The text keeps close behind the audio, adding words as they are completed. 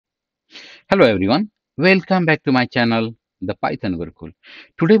Hello everyone, welcome back to my channel, the Python Gurukul.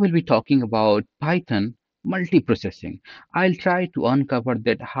 Today we'll be talking about Python multiprocessing. I'll try to uncover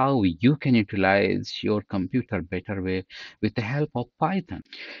that how you can utilize your computer better way with the help of Python.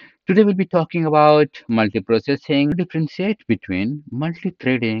 Today we'll be talking about multiprocessing, differentiate between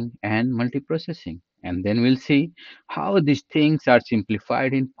multithreading and multiprocessing. And then we'll see how these things are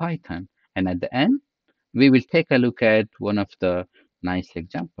simplified in Python. And at the end, we will take a look at one of the nice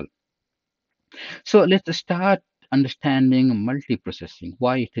examples. So let's start understanding multiprocessing,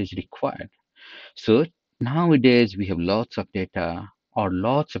 why it is required. So nowadays we have lots of data or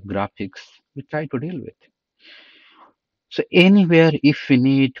lots of graphics we try to deal with. So anywhere if we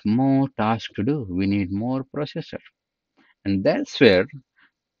need more tasks to do, we need more processor. And that's where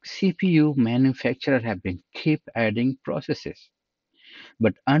CPU manufacturer have been keep adding processes.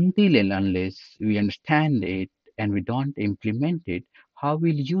 But until and unless we understand it and we don't implement it, how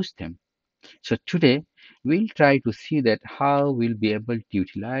we'll use them? So today we'll try to see that how we'll be able to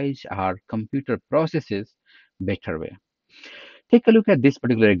utilize our computer processes better way. Take a look at this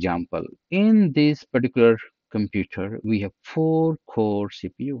particular example. In this particular computer, we have 4 core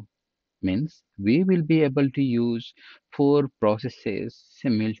CPU. Means we will be able to use 4 processes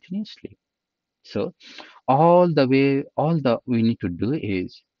simultaneously. So all the we need to do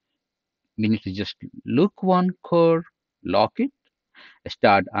is we need to just look one core, lock it,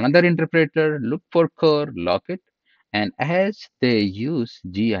 start another interpreter, look for core, lock it, and as they use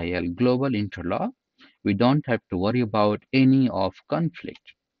GIL, global interlock, we don't have to worry about any of conflict.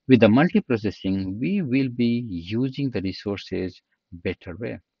 With the multiprocessing, we will be using the resources better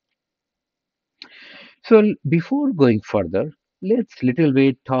way. So before going further, let's little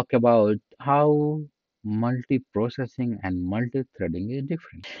bit talk about how multiprocessing and multithreading is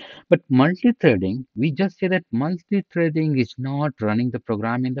different. But multi-threading, we just say that multi-threading is not running the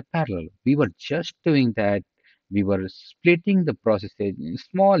program in the parallel. We were just doing that. We were splitting the processes in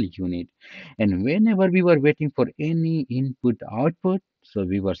small unit. And whenever we were waiting for any input output, so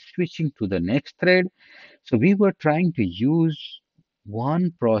we were switching to the next thread. So we were trying to use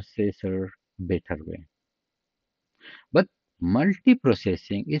one processor better way. But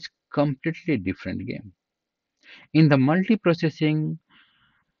multiprocessing is completely different game. In the multiprocessing,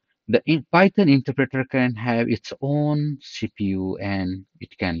 the Python interpreter can have its own CPU and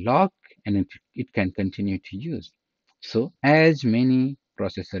it can lock and it can continue to use. So as many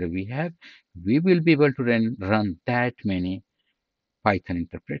processor we have, we will be able to run that many Python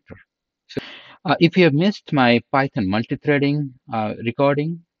interpreter. If you have missed my Python multithreading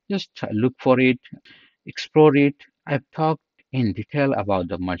recording, just look for it, explore it. I've talked in detail about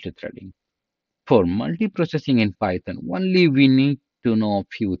the multithreading. For multiprocessing in Python, only we need to know a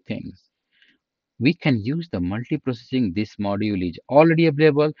few things. We can use the multiprocessing. This module is already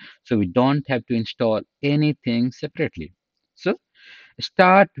available, so we don't have to install anything separately. So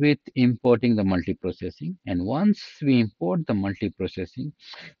start with importing the multiprocessing, and once we import the multiprocessing,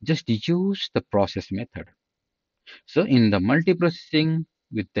 just use the process method. So in the multiprocessing,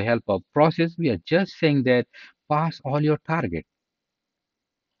 with the help of process, we are just saying that pass all your target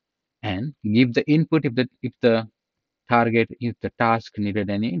and give the input if the task needed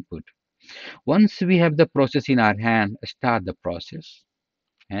any input. Once we have the process in our hand, start the process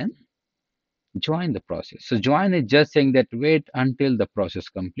and join the process. So join is just saying that wait until the process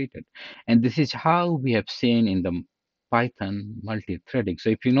completed. And this is how we have seen in the Python multi-threading. So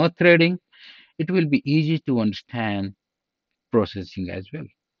if you know threading, it will be easy to understand processing as well.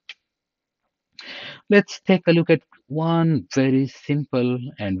 Let's take a look at one very simple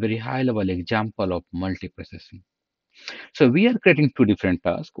and very high level example of multiprocessing. So we are creating 2 different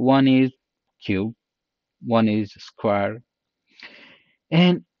tasks. One is cube, one is square,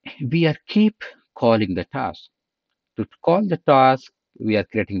 and we are keep calling the task. To call the task, we are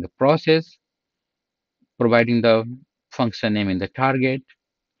creating the process, providing the function name in the target,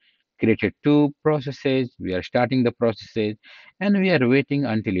 created 2 processes, we are starting the processes, and we are waiting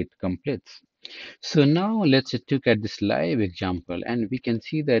until it completes. So now let's look at this live example, and we can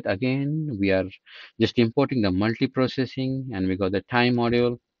see that again, we are just importing the multiprocessing, and we got the time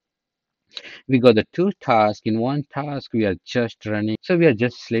module. We got the 2 tasks. In one task, we are just running. So we are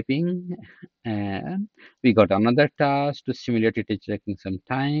just sleeping. And we got another task to simulate it is taking some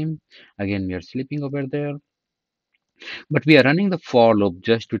time. Again, we are sleeping over there. But we are running the for loop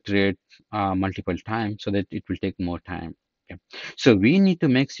just to trade multiple times so that it will take more time. Okay. So we need to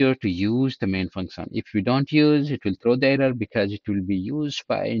make sure to use the main function. If we don't use, it will throw the error because it will be used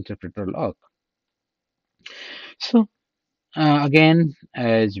by interpreter lock. So Again,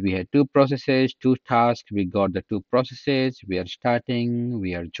 as we had two processes, two tasks, we got the two processes. We are starting,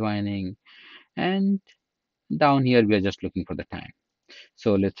 we are joining, and down here we are just looking for the time.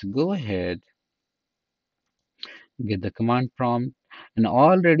 So let's go ahead, get the command prompt, and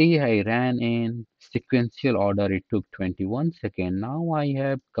already I ran in sequential order. It took 21 seconds. Now I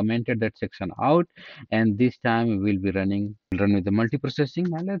have commented that section out, and this time we will be run with the multiprocessing.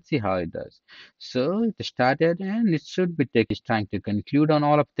 Now let's see how it does. So it started, and it should be trying to conclude on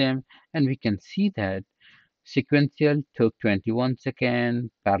all of them, and we can see that sequential took 21 seconds,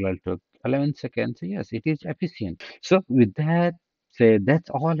 parallel took 11 seconds. So yes, it is efficient. So with that, say that's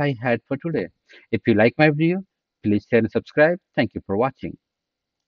all I had for today. If you like my video, please share and subscribe. Thank you for watching.